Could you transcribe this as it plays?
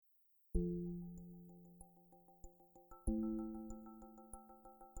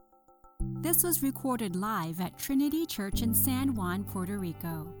This was recorded live at Trinity Church in San Juan, Puerto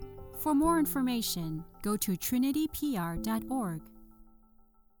Rico. For more information, go to trinitypr.org.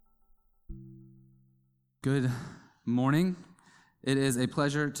 Good morning. It is a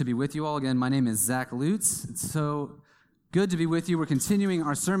pleasure to be with you all again. My name is Zach Lutz. It's so good to be with you. We're continuing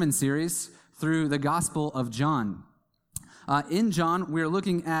our sermon series through the Gospel of John. In John, we're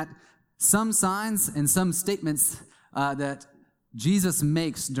looking at some signs and some statements that Jesus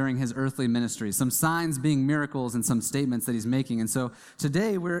makes during his earthly ministry. Some signs being miracles and some statements that he's making. And so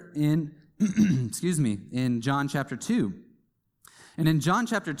today we're in, in John chapter 2. And in John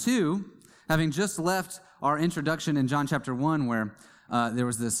chapter 2, having just left our introduction in John chapter 1, where there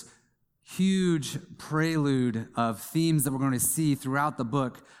was this huge prelude of themes that we're going to see throughout the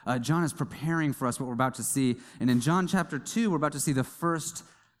book, John is preparing for us what we're about to see. And in John chapter 2, we're about to see the first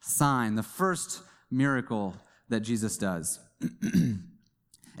sign, the first miracle that Jesus does.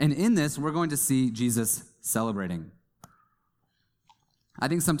 And in this, we're going to see Jesus celebrating. I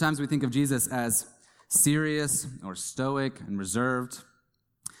think sometimes we think of Jesus as serious or stoic and reserved.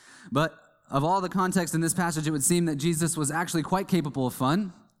 But of all the context in this passage, it would seem that Jesus was actually quite capable of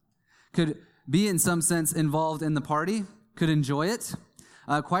fun, could be in some sense involved in the party, could enjoy it,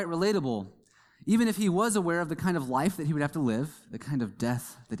 quite relatable. Even if he was aware of the kind of life that he would have to live, the kind of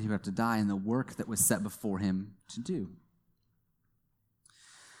death that he would have to die, and the work that was set before him to do.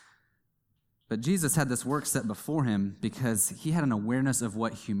 But Jesus had this work set before him because he had an awareness of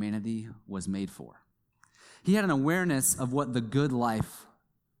what humanity was made for. He had an awareness of what the good life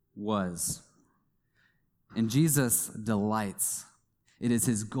was. And Jesus delights. It is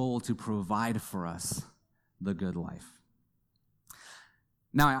his goal to provide for us the good life.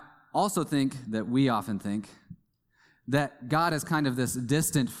 Now, I also think that we often think that God is kind of this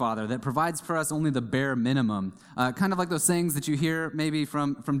distant father that provides for us only the bare minimum. Kind of like those sayings that you hear maybe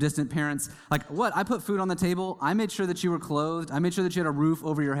from distant parents. Like, what? I put food on the table. I made sure that you were clothed. I made sure that you had a roof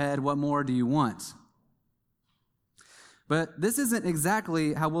over your head. What more do you want? But this isn't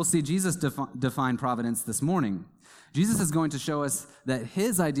exactly how we'll see Jesus define providence this morning. Jesus is going to show us that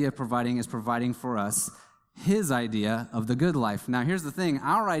his idea of providing is providing for us his idea of the good life. Now, here's the thing.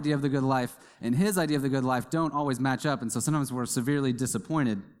 Our idea of the good life and his idea of the good life don't always match up, and so sometimes we're severely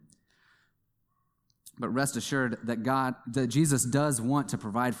disappointed. But rest assured that Jesus does want to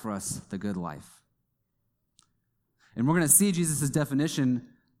provide for us the good life. And we're going to see Jesus' definition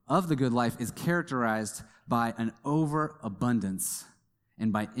of the good life is characterized by an overabundance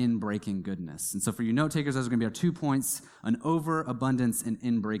and by inbreaking goodness. And so for you note takers, those are going to be our 2 points, an overabundance and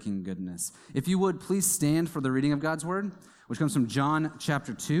inbreaking goodness. If you would, please stand for the reading of God's word, which comes from John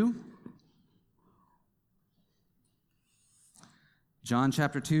chapter 2. John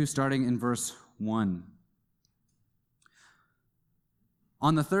chapter 2, starting in verse 1.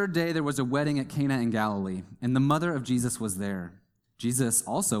 On the third day, there was a wedding at Cana in Galilee, and the mother of Jesus was there. Jesus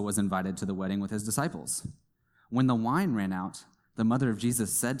also was invited to the wedding with his disciples. When the wine ran out, the mother of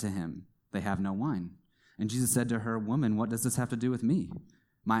Jesus said to him, "They have no wine." And Jesus said to her, "Woman, what does this have to do with me?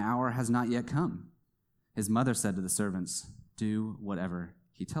 My hour has not yet come." His mother said to the servants, "Do whatever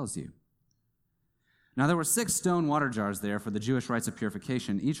he tells you." Now there were 6 stone water jars there for the Jewish rites of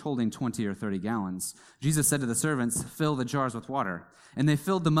purification, each holding 20 or 30 gallons. Jesus said to the servants, "Fill the jars with water." And they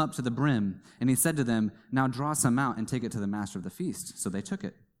filled them up to the brim. And he said to them, "Now draw some out and take it to the master of the feast." So they took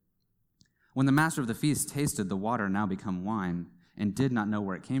it. When the master of the feast tasted the water now become wine, and did not know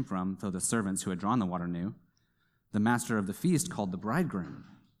where it came from, though the servants who had drawn the water knew, the master of the feast called the bridegroom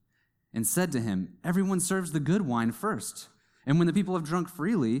and said to him, "Everyone serves the good wine first, and when the people have drunk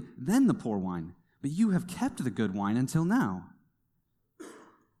freely, then the poor wine. But you have kept the good wine until now."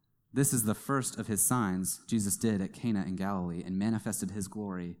 This is the first of his signs Jesus did at Cana in Galilee and manifested his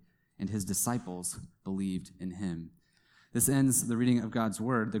glory, and his disciples believed in him. This ends the reading of God's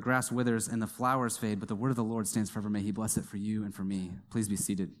word. The grass withers and the flowers fade, but the word of the Lord stands forever. May he bless it for you and for me. Please be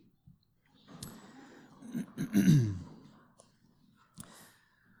seated.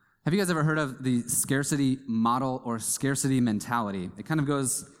 Have you guys ever heard of the scarcity model or scarcity mentality? It kind of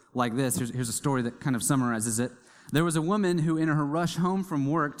goes like this. Here's a story that kind of summarizes it. There was a woman who, in her rush home from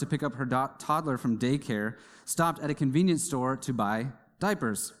work to pick up her toddler from daycare, stopped at a convenience store to buy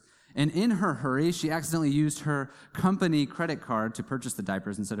diapers. And in her hurry, she accidentally used her company credit card to purchase the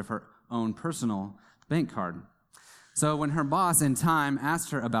diapers instead of her own personal bank card. So when her boss in time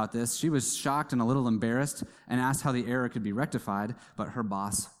asked her about this, she was shocked and a little embarrassed and asked how the error could be rectified, but her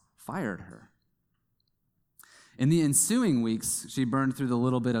boss fired her. In the ensuing weeks, she burned through the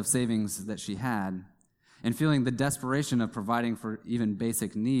little bit of savings that she had. And feeling the desperation of providing for even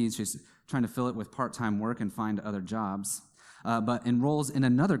basic needs, she's trying to fill it with part-time work and find other jobs, but enrolls in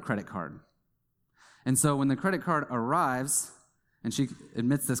another credit card. And so when the credit card arrives, and she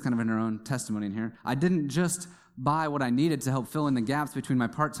admits this kind of in her own testimony in here, I didn't just buy what I needed to help fill in the gaps between my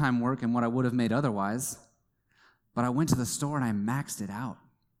part-time work and what I would have made otherwise, but I went to the store and I maxed it out,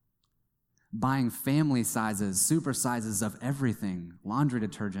 buying family sizes, super sizes of everything, laundry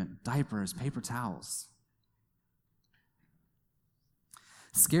detergent, diapers, paper towels.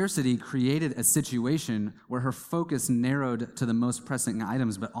 Scarcity created a situation where her focus narrowed to the most pressing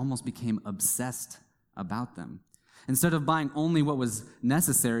items, but almost became obsessed about them. Instead of buying only what was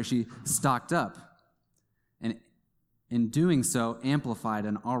necessary, she stocked up, and in doing so, amplified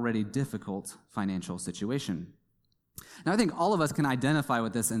an already difficult financial situation. Now, I think all of us can identify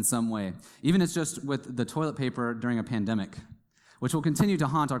with this in some way, even if it's just with the toilet paper during a pandemic, which will continue to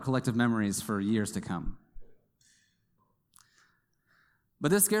haunt our collective memories for years to come. But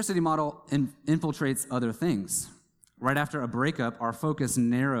this scarcity model infiltrates other things. Right after a breakup, our focus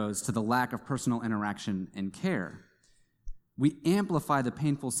narrows to the lack of personal interaction and care. We amplify the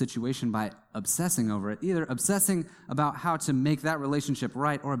painful situation by obsessing over it, either obsessing about how to make that relationship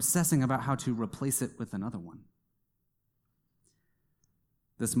right or obsessing about how to replace it with another one.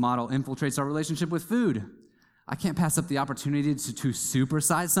 This model infiltrates our relationship with food. I can't pass up the opportunity to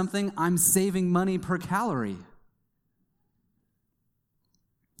supersize something. I'm saving money per calorie.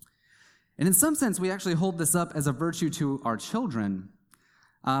 And in some sense, we actually hold this up as a virtue to our children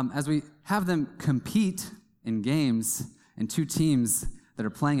as we have them compete in games in two teams that are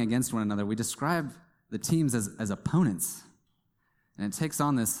playing against one another. We describe the teams as opponents, and it takes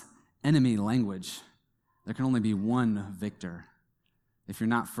on this enemy language. There can only be one victor. If you're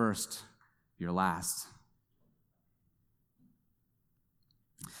not first, you're last.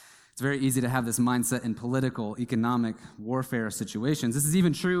 It's very easy to have this mindset in political, economic, warfare situations. This is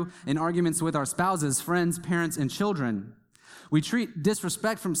even true in arguments with our spouses, friends, parents, and children. We treat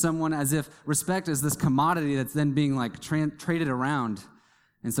disrespect from someone as if respect is this commodity that's then being traded around.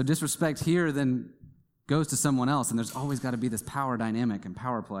 And so disrespect here then goes to someone else, and there's always got to be this power dynamic and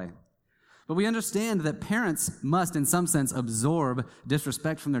power play. But we understand that parents must, in some sense, absorb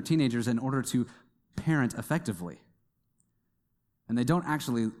disrespect from their teenagers in order to parent effectively. And they don't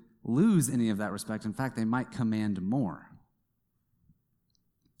actually lose any of that respect. In fact, they might command more.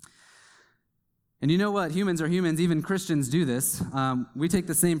 And you know what? Humans are humans. Even Christians do this. We take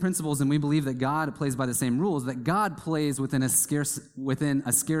the same principles and we believe that God plays by the same rules, that God plays within a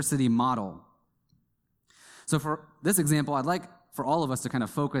scarcity model. So for this example, I'd like for all of us to kind of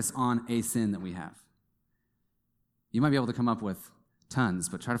focus on a sin that we have. You might be able to come up with tons,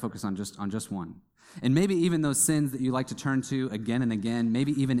 but try to focus on just one. And maybe even those sins that you like to turn to again and again,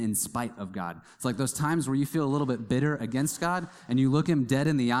 maybe even in spite of God. It's like those times where you feel a little bit bitter against God, and you look him dead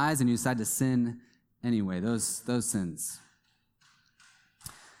in the eyes and you decide to sin anyway, those sins.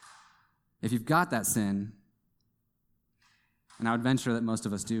 If you've got that sin, and I would venture that most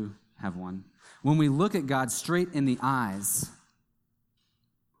of us do have one, when we look at God straight in the eyes,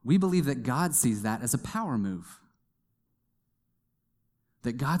 we believe that God sees that as a power move.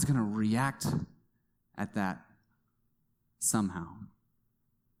 That God's going to react at that somehow.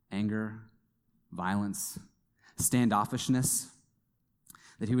 Anger, violence, standoffishness,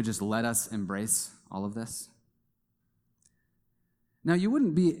 that he would just let us embrace all of this. Now, you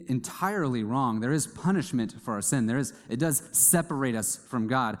wouldn't be entirely wrong. There is punishment for our sin. It does separate us from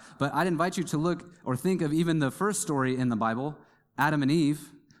God. But I'd invite you to look or think of even the first story in the Bible, Adam and Eve,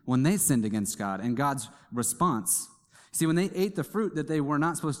 when they sinned against God and God's response. See, when they ate the fruit that they were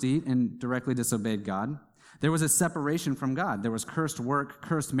not supposed to eat and directly disobeyed God, there was a separation from God. There was cursed work,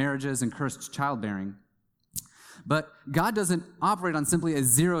 cursed marriages, and cursed childbearing. But God doesn't operate on simply a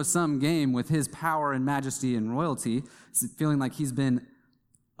zero-sum game with his power and majesty and royalty, feeling like he's been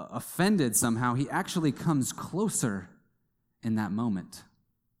offended somehow. He actually comes closer in that moment.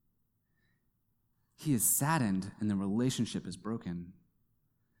 He is saddened and the relationship is broken,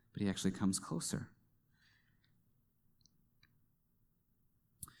 but he actually comes closer.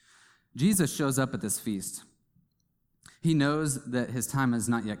 Jesus shows up at this feast. He knows that his time has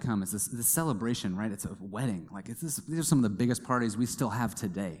not yet come. It's this celebration, right? It's a wedding. These are some of the biggest parties we still have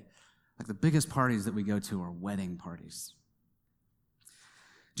today. Like the biggest parties that we go to are wedding parties.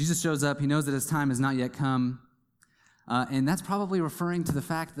 Jesus shows up. He knows that his time has not yet come. And that's probably referring to the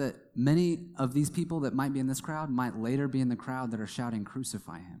fact that many of these people that might be in this crowd might later be in the crowd that are shouting,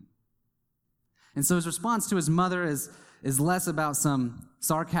 "Crucify him." And so his response to his mother is less about some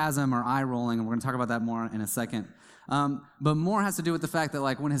sarcasm or eye rolling, and we're going to talk about that more in a second. But more has to do with the fact that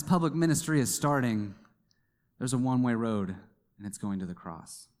when his public ministry is starting, There's a one-way road, and it's going to the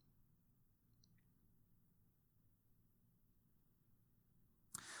cross.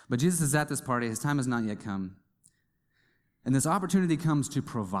 But Jesus is at this party. His time has not yet come. And this opportunity comes to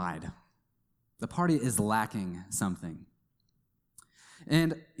provide. The party is lacking something.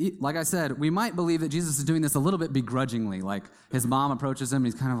 And like I said, we might believe that Jesus is doing this a little bit begrudgingly. Like his mom approaches him, and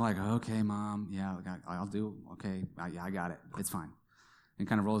he's kind of like, okay, Mom, yeah, I'll do, okay, I got it, it's fine. And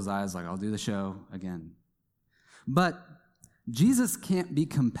kind of rolls his eyes like, I'll do the show again. But Jesus can't be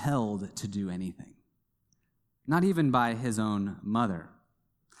compelled to do anything, not even by his own mother.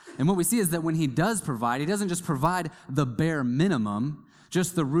 And what we see is that when he does provide, he doesn't just provide the bare minimum,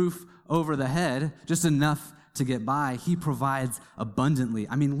 just the roof over the head, just enough to get by. He provides abundantly.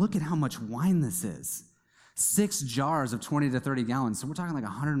 I mean, look at how much wine this is. 6 jars of 20 to 30 gallons. So we're talking like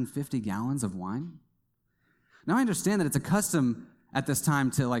 150 gallons of wine. Now I understand that it's a custom at this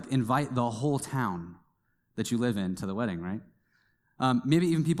time to like invite the whole town that you live in to the wedding, right? Maybe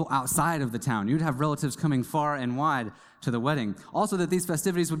even people outside of the town. You'd have relatives coming far and wide to the wedding. Also that these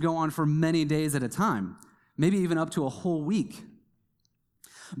festivities would go on for many days at a time, maybe even up to a whole week.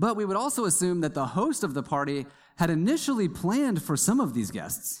 But we would also assume that the host of the party had initially planned for some of these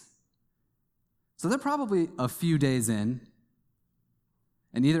guests. So they're probably a few days in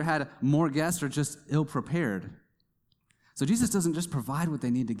and either had more guests or just ill-prepared. So Jesus doesn't just provide what they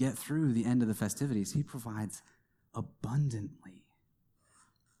need to get through the end of the festivities. He provides abundantly.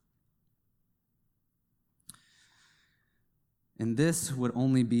 And this would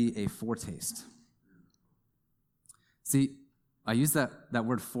only be a foretaste. See, I use that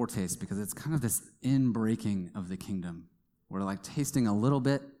word foretaste because it's kind of this in-breaking of the kingdom. We're like tasting a little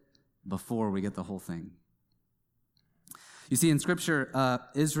bit before we get the whole thing. You see, in Scripture,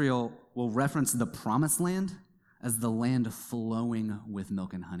 Israel will reference the promised land as the land flowing with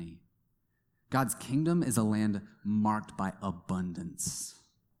milk and honey. God's kingdom is a land marked by abundance.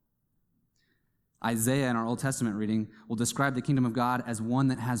 Isaiah in our Old Testament reading will describe the kingdom of God as one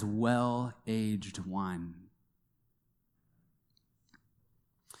that has well-aged wine.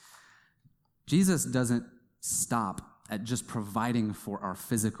 Jesus doesn't stop at just providing for our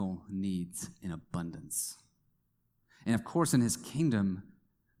physical needs in abundance. And of course, in his kingdom,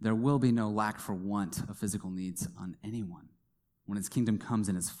 there will be no lack for want of physical needs on anyone when his kingdom comes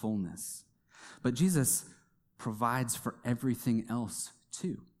in its fullness. But Jesus provides for everything else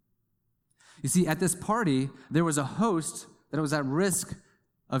too. You see, at this party, there was a host that was at risk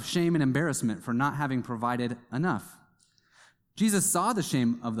of shame and embarrassment for not having provided enough. Jesus saw the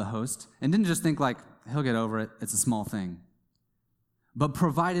shame of the host and didn't just think like, he'll get over it, it's a small thing, but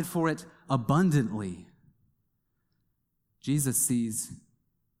provided for it abundantly. Jesus sees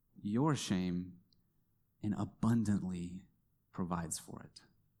your shame and abundantly provides for it.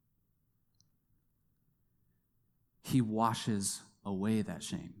 He washes away that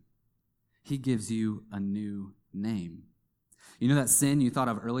shame. He gives you a new name. You know that sin you thought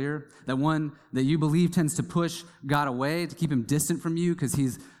of earlier? That one that you believe tends to push God away, to keep him distant from you because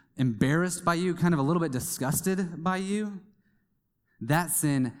he's embarrassed by you, kind of a little bit disgusted by you? That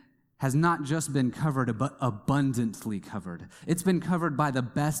sin has not just been covered, but abundantly covered. It's been covered by the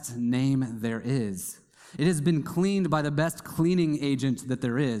best name there is. It has been cleaned by the best cleaning agent that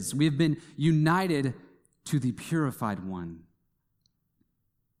there is. We have been united to the purified one.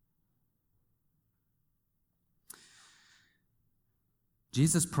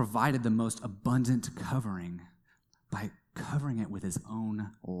 Jesus provided the most abundant covering by covering it with his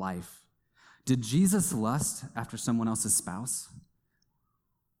own life. Did Jesus lust after someone else's spouse?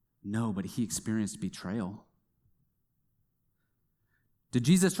 No, but he experienced betrayal. Did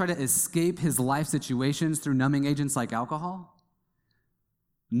Jesus try to escape his life situations through numbing agents like alcohol?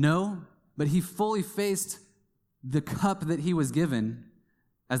 No, but he fully faced the cup that he was given,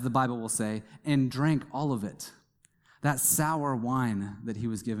 as the Bible will say, and drank all of it. That sour wine that he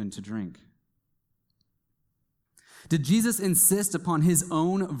was given to drink. Did Jesus insist upon his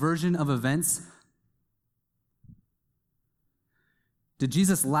own version of events? Did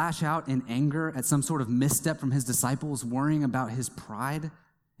Jesus lash out in anger at some sort of misstep from his disciples, worrying about his pride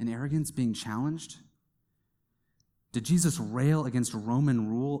and arrogance being challenged? Did Jesus rail against Roman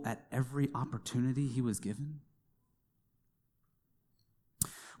rule at every opportunity he was given?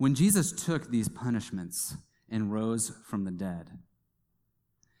 When Jesus took these punishments and rose from the dead,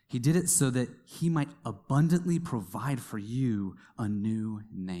 he did it so that he might abundantly provide for you a new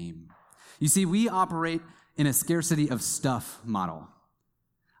name. You see, we operate in a scarcity of stuff model.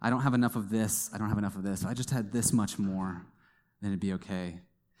 I don't have enough of this. I don't have enough of this. If I just had this much more, then it'd be okay.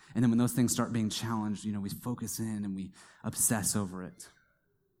 And then when those things start being challenged, we focus in and we obsess over it.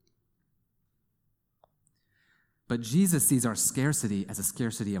 But Jesus sees our scarcity as a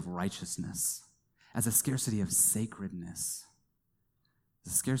scarcity of righteousness, as a scarcity of sacredness,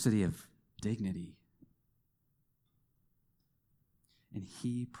 as a scarcity of dignity. And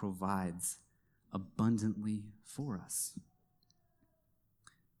he provides abundantly for us.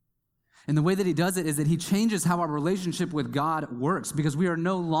 And the way that he does it is that he changes how our relationship with God works, because we are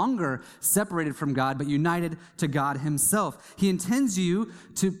no longer separated from God, but united to God himself. He intends you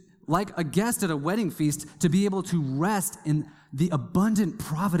to, like a guest at a wedding feast, to be able to rest in the abundant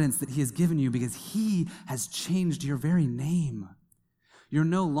providence that he has given you, because he has changed your very name. You're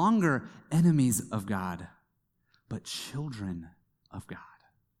no longer enemies of God, but children of God.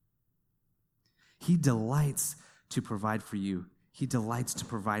 He delights to provide for you. He delights to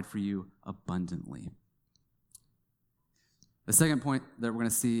provide for you abundantly. The second point that we're going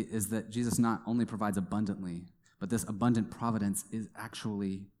to see is that Jesus not only provides abundantly, but this abundant providence is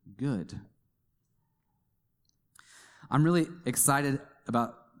actually good. I'm really excited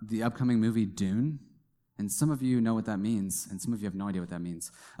about the upcoming movie Dune, and some of you know what that means, and some of you have no idea what that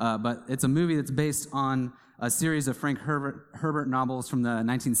means. But it's a movie that's based on a series of Frank Herbert novels from the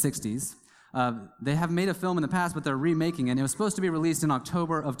 1960s. They have made a film in the past, but they're remaking it. It was supposed to be released in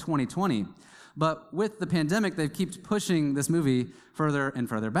October of 2020. But with the pandemic, they've kept pushing this movie further and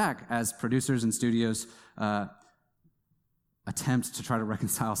further back as producers and studios attempt to try to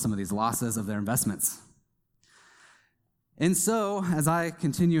reconcile some of these losses of their investments. And so, as I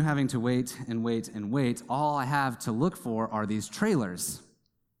continue having to wait and wait and wait, all I have to look for are these trailers.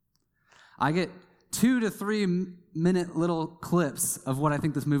 I get 2 to 3 minute little clips of what I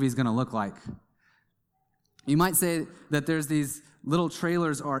think this movie is going to look like. You might say that there's these little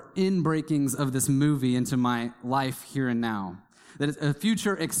trailers or inbreakings of this movie into my life here and now. That it's a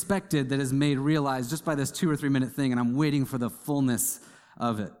future expected that is made realized just by this 2 or 3 minute thing, and I'm waiting for the fullness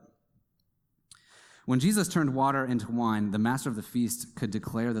of it. When Jesus turned water into wine, the master of the feast could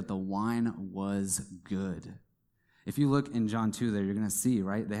declare that the wine was good. If you look in John 2 there, you're going to see,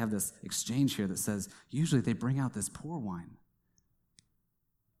 right? They have this exchange here that says, usually they bring out this poor wine.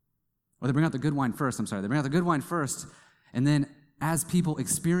 Or they bring out the good wine first, They bring out the good wine first, and then as people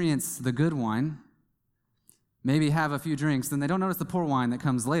experience the good wine, maybe have a few drinks, then they don't notice the poor wine that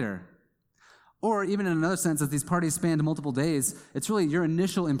comes later. Or even in another sense, as these parties spanned multiple days, it's really your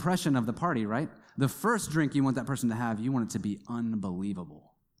initial impression of the party, right? The first drink you want that person to have, you want it to be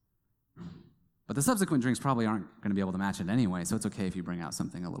unbelievable. But the subsequent drinks probably aren't going to be able to match it anyway, so it's okay if you bring out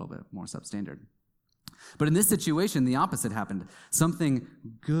something a little bit more substandard. But in this situation, the opposite happened. Something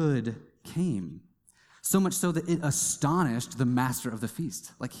good came. So much so that it astonished the master of the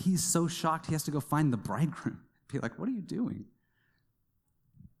feast. Like, he's so shocked he has to go find the bridegroom. Be like, what are you doing?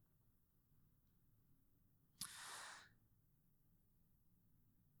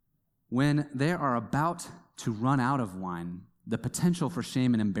 When they are about to run out of wine, the potential for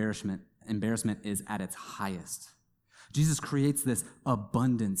shame and embarrassment is at its highest. Jesus creates this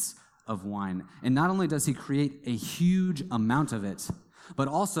abundance of wine. And not only does he create a huge amount of it, but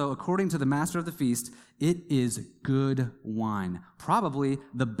also, according to the master of the feast, it is good wine. Probably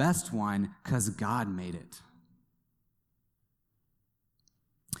the best wine because God made it.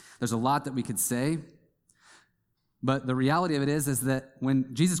 There's a lot that we could say, but the reality of it is that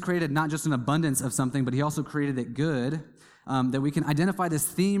when Jesus created not just an abundance of something, but he also created it good, that we can identify this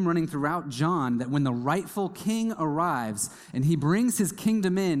theme running throughout John, that when the rightful king arrives and he brings his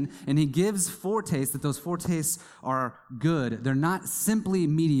kingdom in and he gives foretastes, that those foretastes are good. They're not simply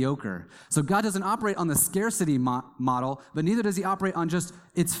mediocre. So God doesn't operate on the scarcity model, but neither does he operate on just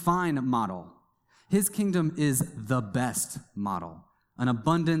it's fine model. His kingdom is the best model, an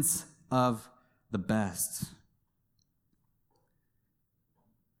abundance of the best.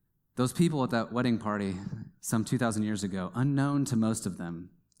 Those people at that wedding party some 2,000 years ago, unknown to most of them,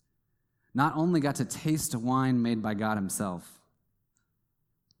 not only got to taste wine made by God himself,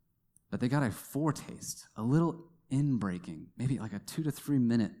 but they got a foretaste, a little inbreaking, maybe like a 2 to 3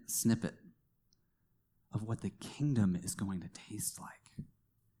 minute snippet of what the kingdom is going to taste like.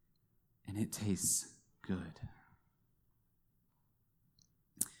 And it tastes good.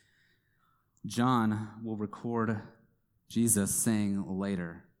 John will record Jesus saying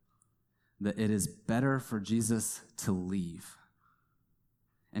later that it is better for Jesus to leave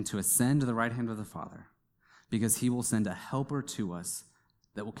and to ascend to the right hand of the Father, because he will send a helper to us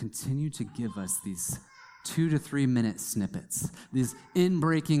that will continue to give us these 2 to 3 minute snippets, these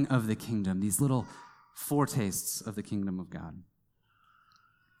inbreaking of the kingdom, these little foretastes of the kingdom of God.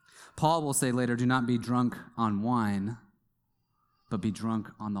 Paul will say later, do not be drunk on wine, but be drunk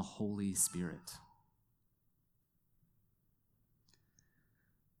on the Holy Spirit.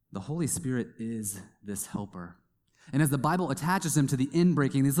 The Holy Spirit is this helper And as the Bible attaches them to the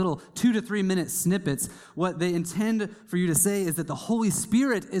inbreaking, these little 2 to 3 minute snippets, what they intend for you to say is that the Holy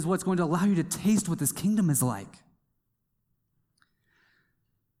Spirit is what's going to allow you to taste what this kingdom is like.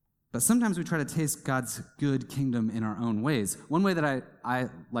 But sometimes we try to taste God's good kingdom in our own ways. One way that I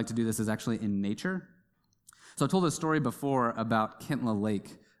like to do this is actually in nature. So I told a story before about Kintla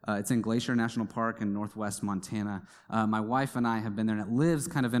Lake. It's in Glacier National Park in northwest Montana. My wife and I have been there, and it lives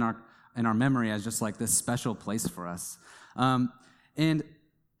kind of in our memory as just like this special place for us. And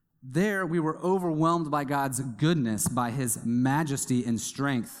there we were overwhelmed by God's goodness, by his majesty and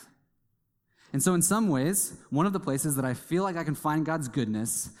strength. And so in some ways, one of the places that I feel like I can find God's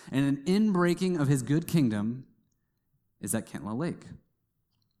goodness and an inbreaking of his good kingdom is at Kintla Lake.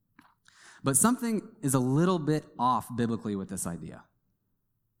 But something is a little bit off biblically with this idea.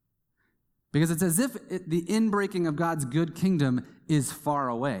 Because it's as if the inbreaking of God's good kingdom is far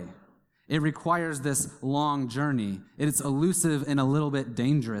away. It requires this long journey. It's elusive and a little bit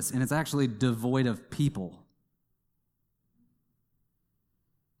dangerous, and it's actually devoid of people.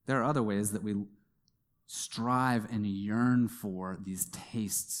 There are other ways that we strive and yearn for these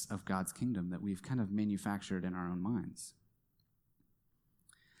tastes of God's kingdom that we've kind of manufactured in our own minds.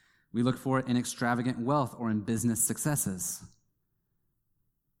 We look for it in extravagant wealth or in business successes.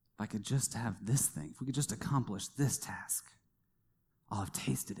 If I could just have this thing, if we could just accomplish this task, I'll have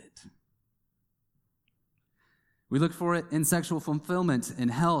tasted it. We look for it in sexual fulfillment, in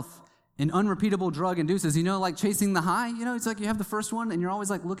health, in unrepeatable drug induces. You know, like chasing the high? You know, it's like you have the first one and you're always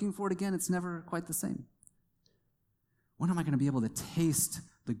like looking for it again. It's never quite the same. When am I going to be able to taste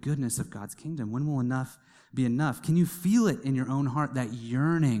the goodness of God's kingdom? When will enough be enough? Can you feel it in your own heart, that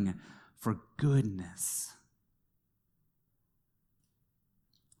yearning for goodness?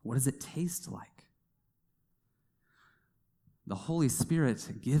 What does it taste like? The Holy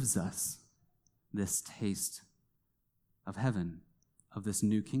Spirit gives us this taste of heaven, of this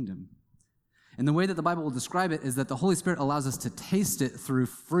new kingdom. And the way that the Bible will describe it is that the Holy Spirit allows us to taste it through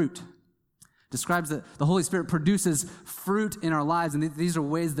fruit. Describes that the Holy Spirit produces fruit in our lives, and these are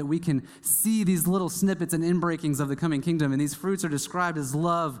ways that we can see these little snippets and inbreakings of the coming kingdom. And these fruits are described as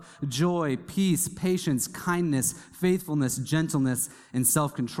love, joy, peace, patience, kindness, faithfulness, gentleness, and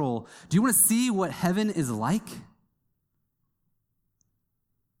self-control. Do you want to see what heaven is like?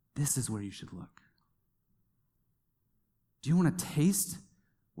 This is where you should look. Do you want to taste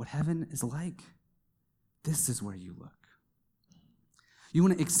what heaven is like? This is where you look. You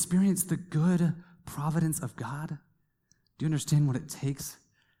want to experience the good providence of God? Do you understand what it takes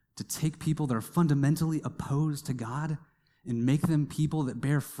to take people that are fundamentally opposed to God and make them people that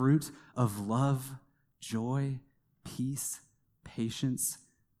bear fruit of love, joy, peace, patience,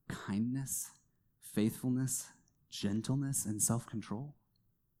 kindness, faithfulness, gentleness, and self-control?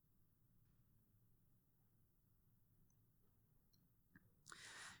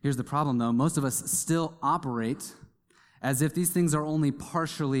 Here's the problem, though. Most of us still operate as if these things are only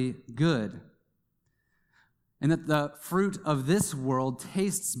partially good, and that the fruit of this world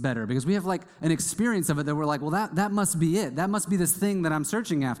tastes better because we have like an experience of it that we're like, well, that must be it. That must be this thing that I'm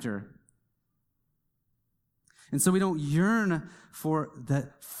searching after. And so we don't yearn for the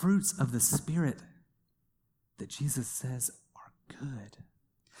fruits of the Spirit that Jesus says are good.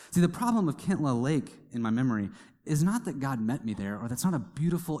 See, the problem of Kintla Lake in my memory is not that God met me there, or that's not a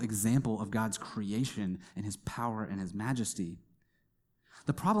beautiful example of God's creation and his power and his majesty.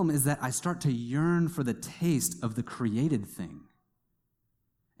 The problem is that I start to yearn for the taste of the created thing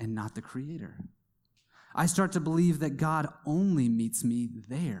and not the creator. I start to believe that God only meets me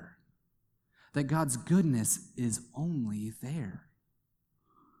there, that God's goodness is only there.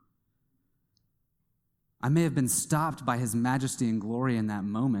 I may have been stopped by his majesty and glory in that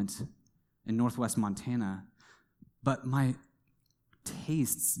moment in northwest Montana, but my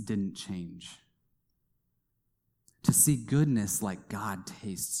tastes didn't change. To see goodness like God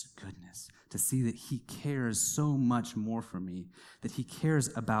tastes goodness, to see that he cares so much more for me, that he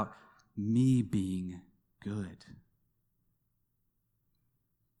cares about me being good.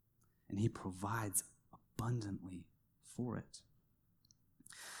 And he provides abundantly for it.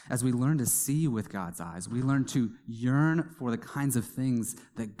 As we learn to see with God's eyes, we learn to yearn for the kinds of things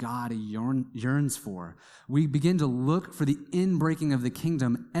that God yearns for. We begin to look for the inbreaking of the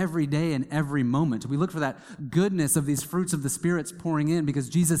kingdom every day and every moment. We look for that goodness of these fruits of the Spirit pouring in because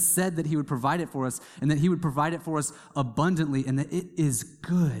Jesus said that he would provide it for us and that he would provide it for us abundantly and that it is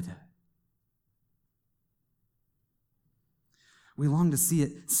good. We long to see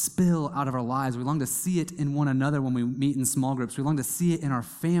it spill out of our lives. We long to see it in one another when we meet in small groups. We long to see it in our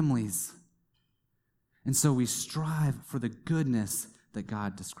families. And so we strive for the goodness that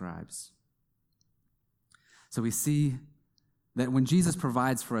God describes. So we see that when Jesus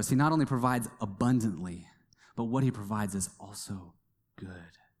provides for us, he not only provides abundantly, but what he provides is also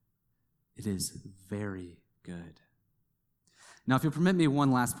good. It is very good. Now, if you'll permit me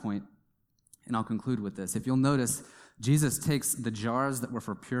one last point, and I'll conclude with this. If you'll notice, Jesus takes the jars that were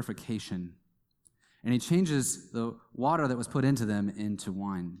for purification, and he changes the water that was put into them into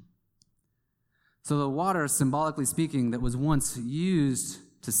wine. So the water, symbolically speaking, that was once used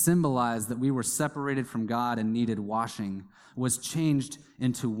to symbolize that we were separated from God and needed washing, was changed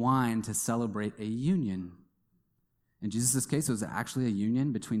into wine to celebrate a union. In Jesus' case, it was actually a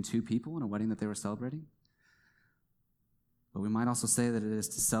union between two people in a wedding that they were celebrating. But we might also say that it is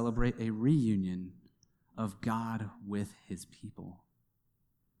to celebrate a reunion of God with his people.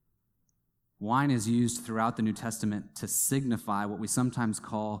 Wine is used throughout the New Testament to signify what we sometimes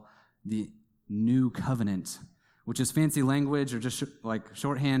call the new covenant, which is fancy language or just like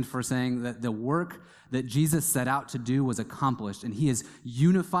shorthand for saying that the work that Jesus set out to do was accomplished, and he has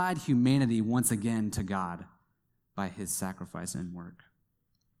unified humanity once again to God by his sacrifice and work.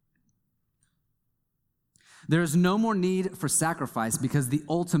 There is no more need for sacrifice because the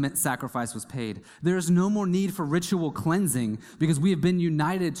ultimate sacrifice was paid. There is no more need for ritual cleansing because we have been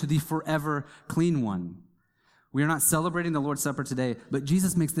united to the forever clean one. We are not celebrating the Lord's Supper today, but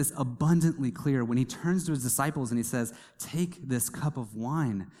Jesus makes this abundantly clear when he turns to his disciples and he says, "Take this cup of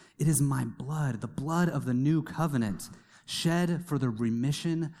wine. It is my blood, the blood of the new covenant, shed for the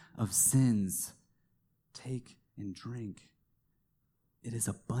remission of sins. Take and drink. It is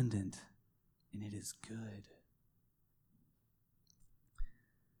abundant and it is good."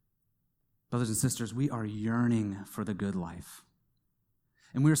 Brothers and sisters, we are yearning for the good life.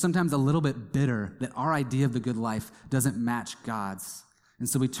 And we are sometimes a little bit bitter that our idea of the good life doesn't match God's. And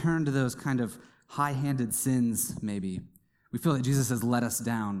so we turn to those kind of high-handed sins, maybe. We feel that Jesus has let us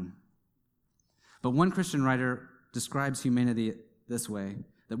down. But one Christian writer describes humanity this way,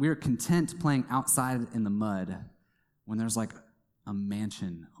 that we are content playing outside in the mud when there's like a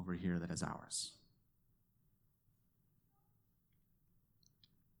mansion over here that is ours.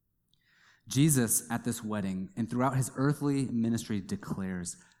 Jesus at this wedding and throughout his earthly ministry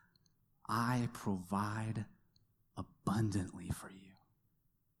declares, "I provide abundantly for you.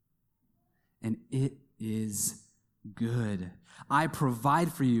 And it is good. I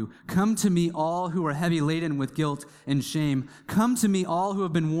provide for you. Come to me, all who are heavy laden with guilt and shame. Come to me, all who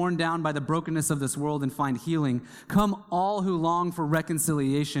have been worn down by the brokenness of this world and find healing. Come, all who long for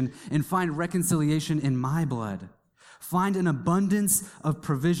reconciliation and find reconciliation in my blood. Find an abundance of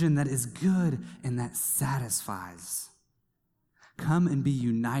provision that is good and that satisfies. Come and be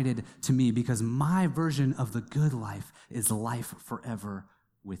united to me because my version of the good life is life forever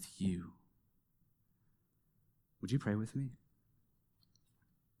with you." Would you pray with me?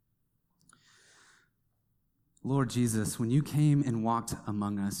 Lord Jesus, when you came and walked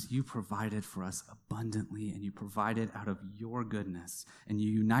among us, you provided for us abundantly, and you provided out of your goodness, and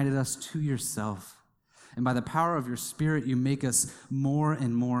you united us to yourself. And by the power of your Spirit, you make us more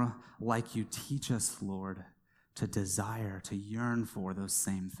and more like you. Teach us, Lord, to desire, to yearn for those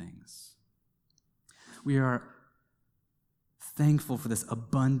same things. We are thankful for this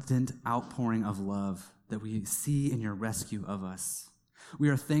abundant outpouring of love that we see in your rescue of us. We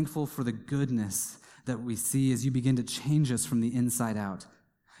are thankful for the goodness that we see as you begin to change us from the inside out,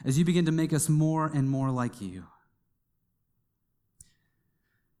 as you begin to make us more and more like you.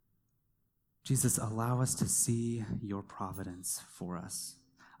 Jesus, allow us to see your providence for us.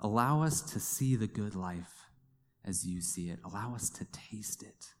 Allow us to see the good life as you see it. Allow us to taste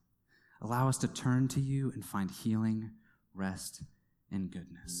it. Allow us to turn to you and find healing, rest, and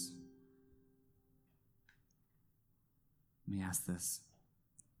goodness. We ask this,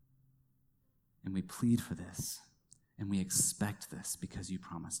 and we plead for this, and we expect this because you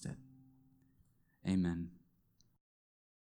promised it. Amen.